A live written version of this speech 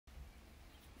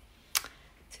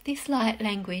This light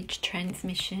language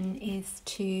transmission is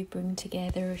to bring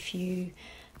together a few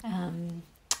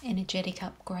energetic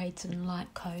upgrades and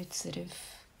light codes that have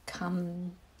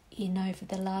come in over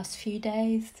the last few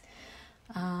days.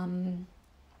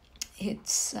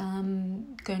 It's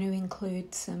going to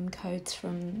include some codes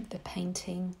from the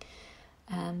painting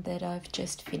that I've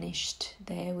just finished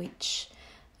there, which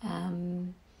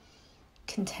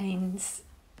contains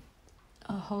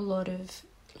a whole lot of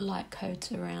light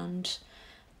codes around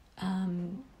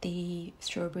the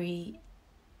strawberry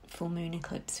full moon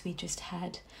eclipse we just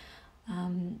had.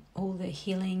 All the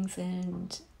healings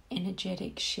and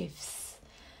energetic shifts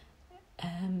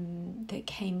that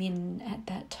came in at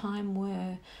that time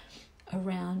were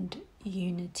around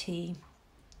unity,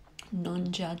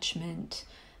 non-judgment,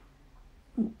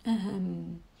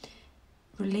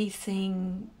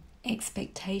 releasing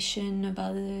expectation of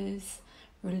others,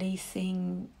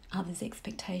 releasing others'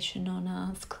 expectation on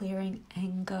us, clearing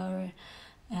anger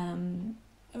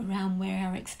around where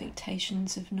our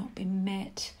expectations have not been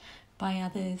met by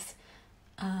others.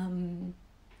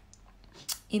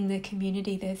 In the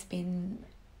community, there's been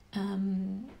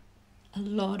a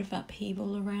lot of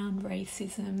upheaval around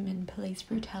racism and police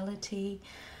brutality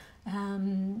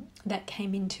that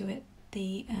came into it.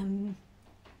 The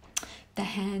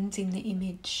hands in the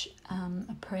image are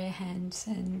prayer hands,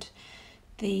 and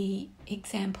the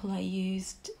example I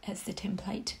used as the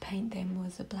template to paint them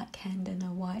was a black hand and a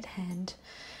white hand,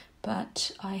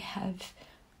 but I have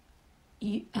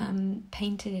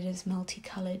painted it as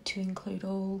multicoloured to include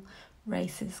all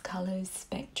races, colours,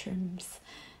 spectrums,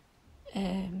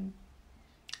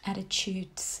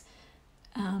 attitudes,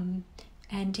 and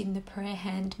in the prayer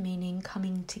hand meaning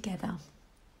coming together.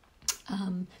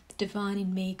 The divine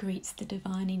in me greets the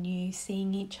divine in you,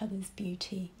 seeing each other's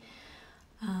beauty,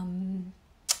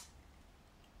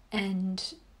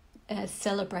 and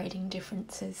celebrating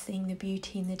differences, seeing the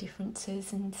beauty in the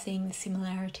differences and seeing the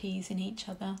similarities in each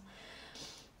other.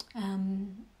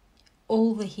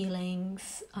 All the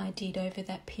healings I did over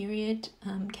that period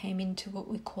came into what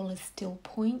we call a still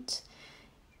point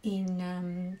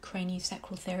in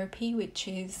craniosacral therapy, which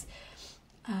is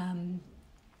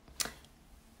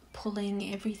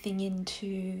pulling everything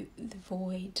into the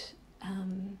void,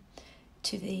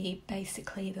 to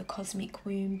basically the cosmic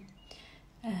womb,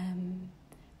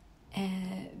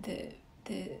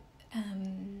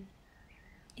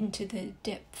 into the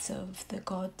depths of the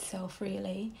God self,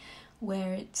 really,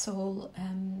 where it's all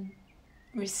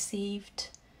received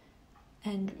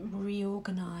and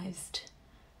reorganised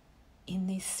in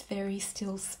this very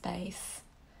still space,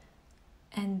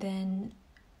 and then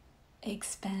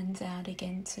expands out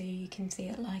again, so you can see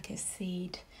it like a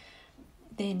seed,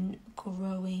 then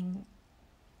growing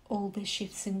all the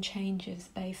shifts and changes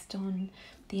based on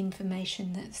the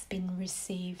information that's been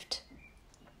received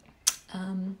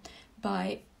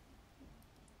by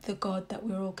the God that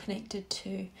we're all connected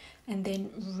to, and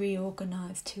then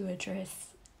reorganised to address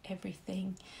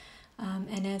everything.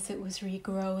 And as it was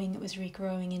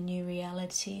regrowing a new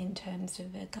reality in terms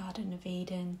of a Garden of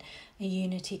Eden, a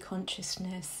unity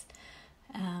consciousness,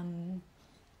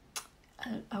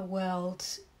 a world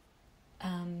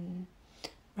run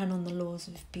on the laws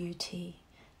of beauty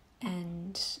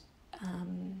and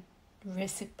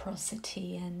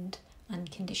reciprocity and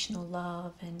unconditional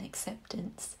love and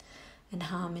acceptance and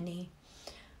harmony.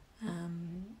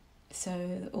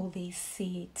 So all these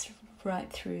seeds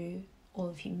right through all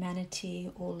of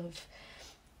humanity, all of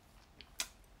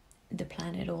the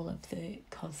planet, all of the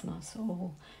cosmos,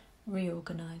 all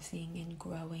reorganising and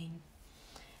growing.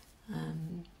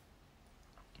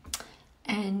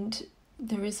 And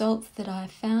the results that I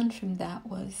found from that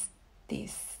was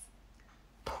this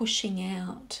pushing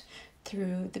out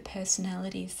through the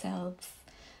personality selves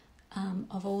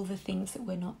of all the things that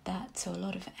were not that. So a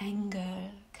lot of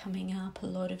anger coming up, a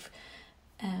lot of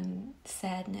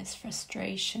sadness,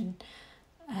 frustration,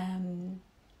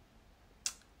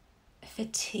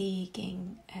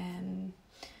 fatiguing,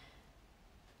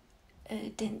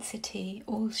 density,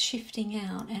 all shifting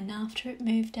out. And after it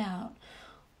moved out,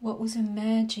 what was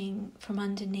emerging from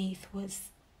underneath was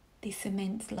this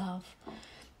immense love,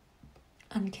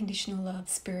 unconditional love,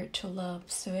 spiritual love.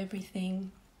 So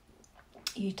everything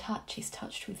you touch is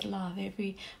touched with love.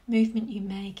 Every movement you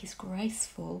make is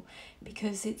graceful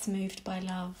because it's moved by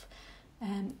love.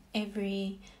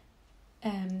 Every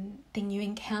thing you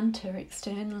encounter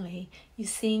externally, you're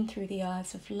seeing through the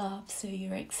eyes of love, so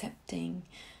you're accepting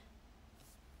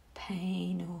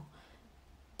pain or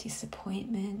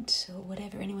disappointment or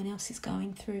whatever anyone else is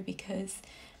going through because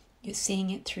you're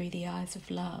seeing it through the eyes of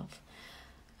love.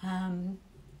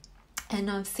 And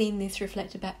I've seen this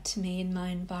reflected back to me in my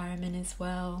environment as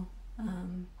well,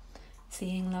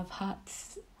 seeing love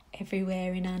hearts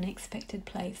everywhere in unexpected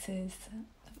places.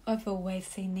 I've always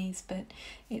seen these, but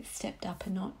it's stepped up a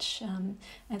notch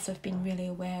as I've been really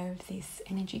aware of this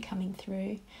energy coming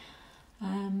through.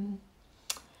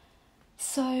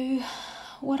 So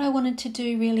what I wanted to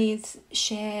do really is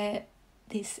share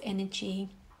this energy.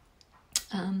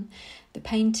 The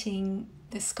painting,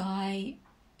 the sky,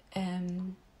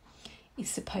 is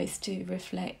supposed to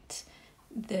reflect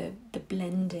the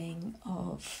blending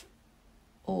of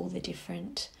all the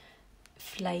different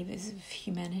flavours of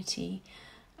humanity,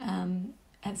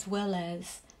 as well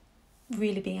as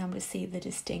really being able to see the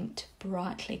distinct,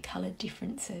 brightly coloured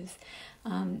differences,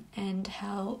 and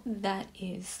how that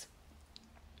is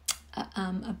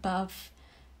above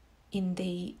in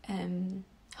the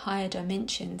higher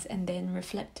dimensions and then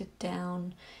reflected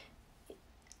down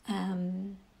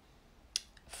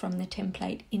from the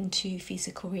template into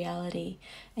physical reality.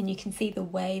 And you can see the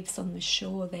waves on the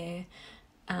shore there,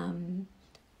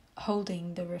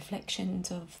 holding the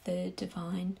reflections of the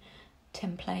divine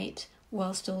template,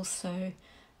 whilst also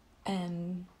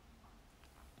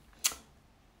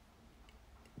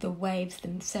the waves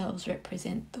themselves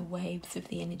represent the waves of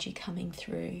the energy coming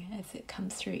through, as it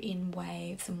comes through in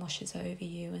waves and washes over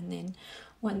you. And then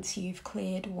once you've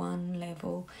cleared one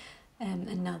level,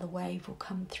 another wave will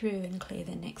come through and clear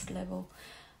the next level.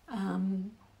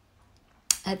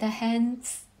 At the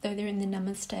hands, though they're in the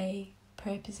namaste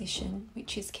prayer position,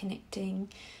 which is connecting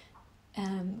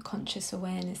conscious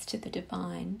awareness to the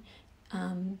divine,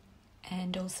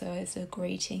 and also as a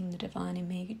greeting, the divine in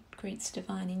me greets the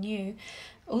divine in you.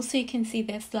 Also, you can see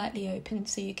they're slightly open,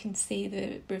 so you can see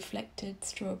the reflected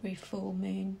strawberry full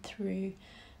moon through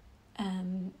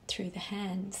the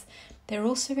hands. They're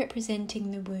also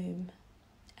representing the womb,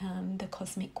 the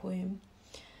cosmic womb,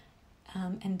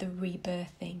 and the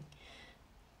rebirthing.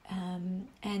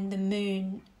 And the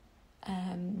moon,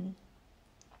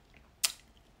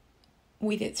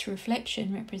 with its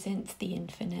reflection, represents the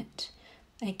infinite.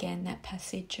 Again, that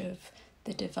passage of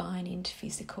the divine into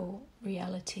physical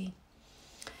reality.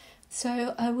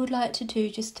 So I would like to do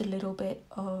just a little bit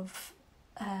of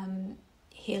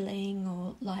healing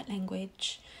or light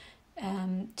language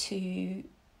to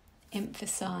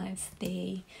emphasize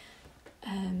the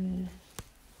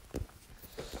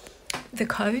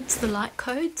codes, the light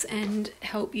codes, and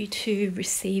help you to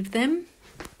receive them.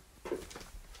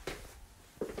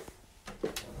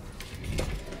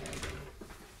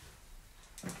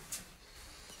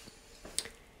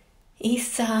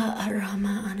 Isa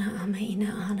arama ana ama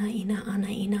ina ana ina ana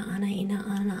ina ana ina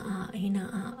ana a ina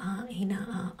a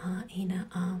ina a ina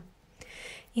a.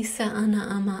 Isa ana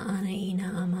ama ana ina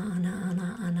ama ana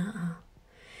ana ana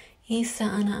a. Isa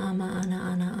ana ama ana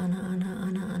ana ana ana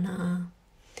ana ana a.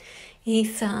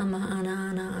 Isa ama ana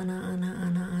ana ana ana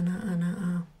ana ana ana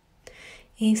a.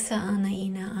 Isa ana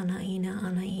ina ana ina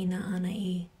ana ina ana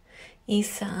I.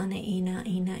 Isa ana ina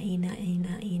ina ina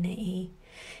ina ina I.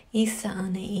 Isa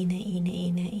ana ina ina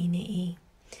ina ina I.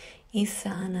 Isa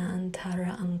ana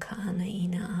antara anka ana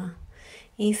ina a.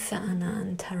 Isa ana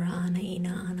antara ana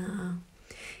ina ana a.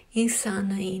 Isa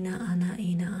ana ina ana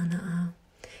ina ana a.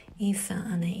 Isa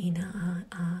ana ina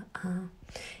a.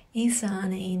 Isa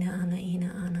ana ina ana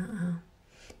ina ana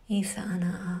a. Isa ana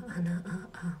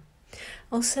a.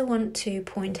 Also want to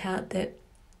point out that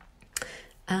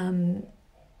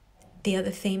the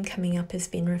other theme coming up has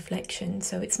been reflection.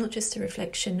 So it's not just a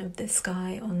reflection of the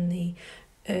sky on the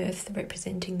earth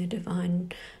representing the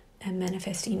divine and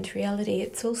manifesting into reality.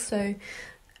 It's also,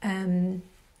 and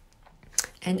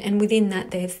within that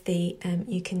there's the,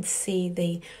 you can see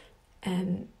the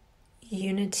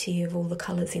unity of all the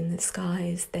colours in the sky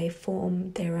as they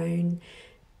form their own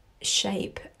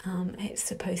shape. It's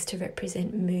supposed to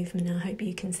represent movement. I hope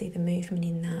you can see the movement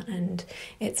in that, and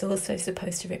it's also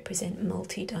supposed to represent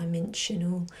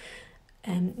multidimensional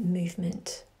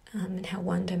movement, and how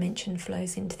one dimension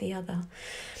flows into the other.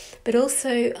 But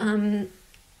also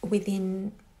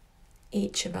within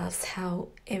each of us, how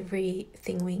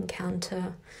everything we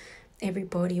encounter, every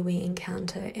body we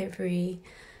encounter, every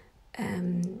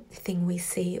thing we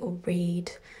see or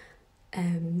read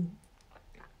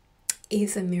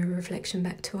is a mirror reflection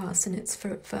back to us, and it's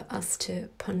for us to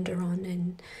ponder on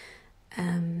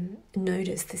and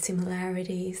notice the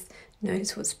similarities,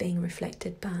 notice what's being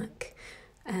reflected back,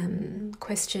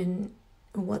 question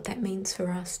what that means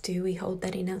for us. Do we hold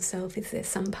that in ourselves? Is there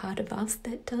some part of us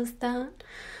that does that?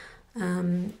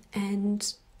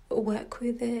 And work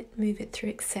with it, move it through,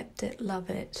 accept it, love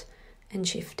it, and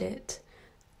shift it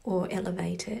or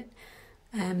elevate it.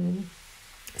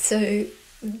 So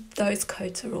those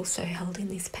codes are also held in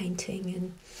this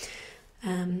painting,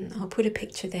 and I'll put a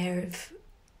picture there of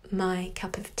my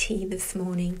cup of tea this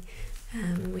morning,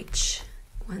 which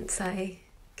once I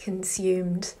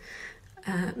consumed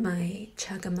my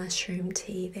chaga mushroom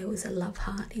tea, there was a love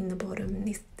heart in the bottom.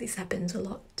 This happens a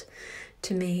lot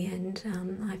to me, and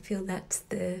I feel that's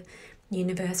the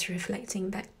universe reflecting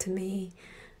back to me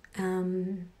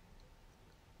the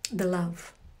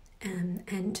love,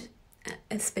 and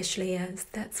especially as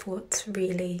that's what's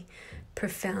really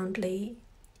profoundly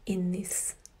in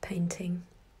this painting.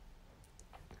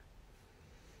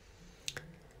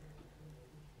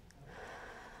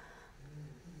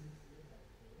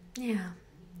 Yeah,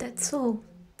 that's all.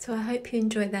 So I hope you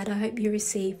enjoy that. I hope you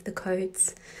receive the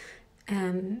codes,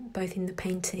 both in the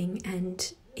painting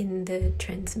and in the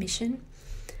transmission.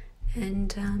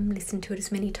 And listen to it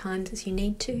as many times as you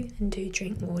need to, and do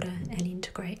drink water and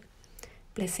integrate.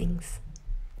 Blessings.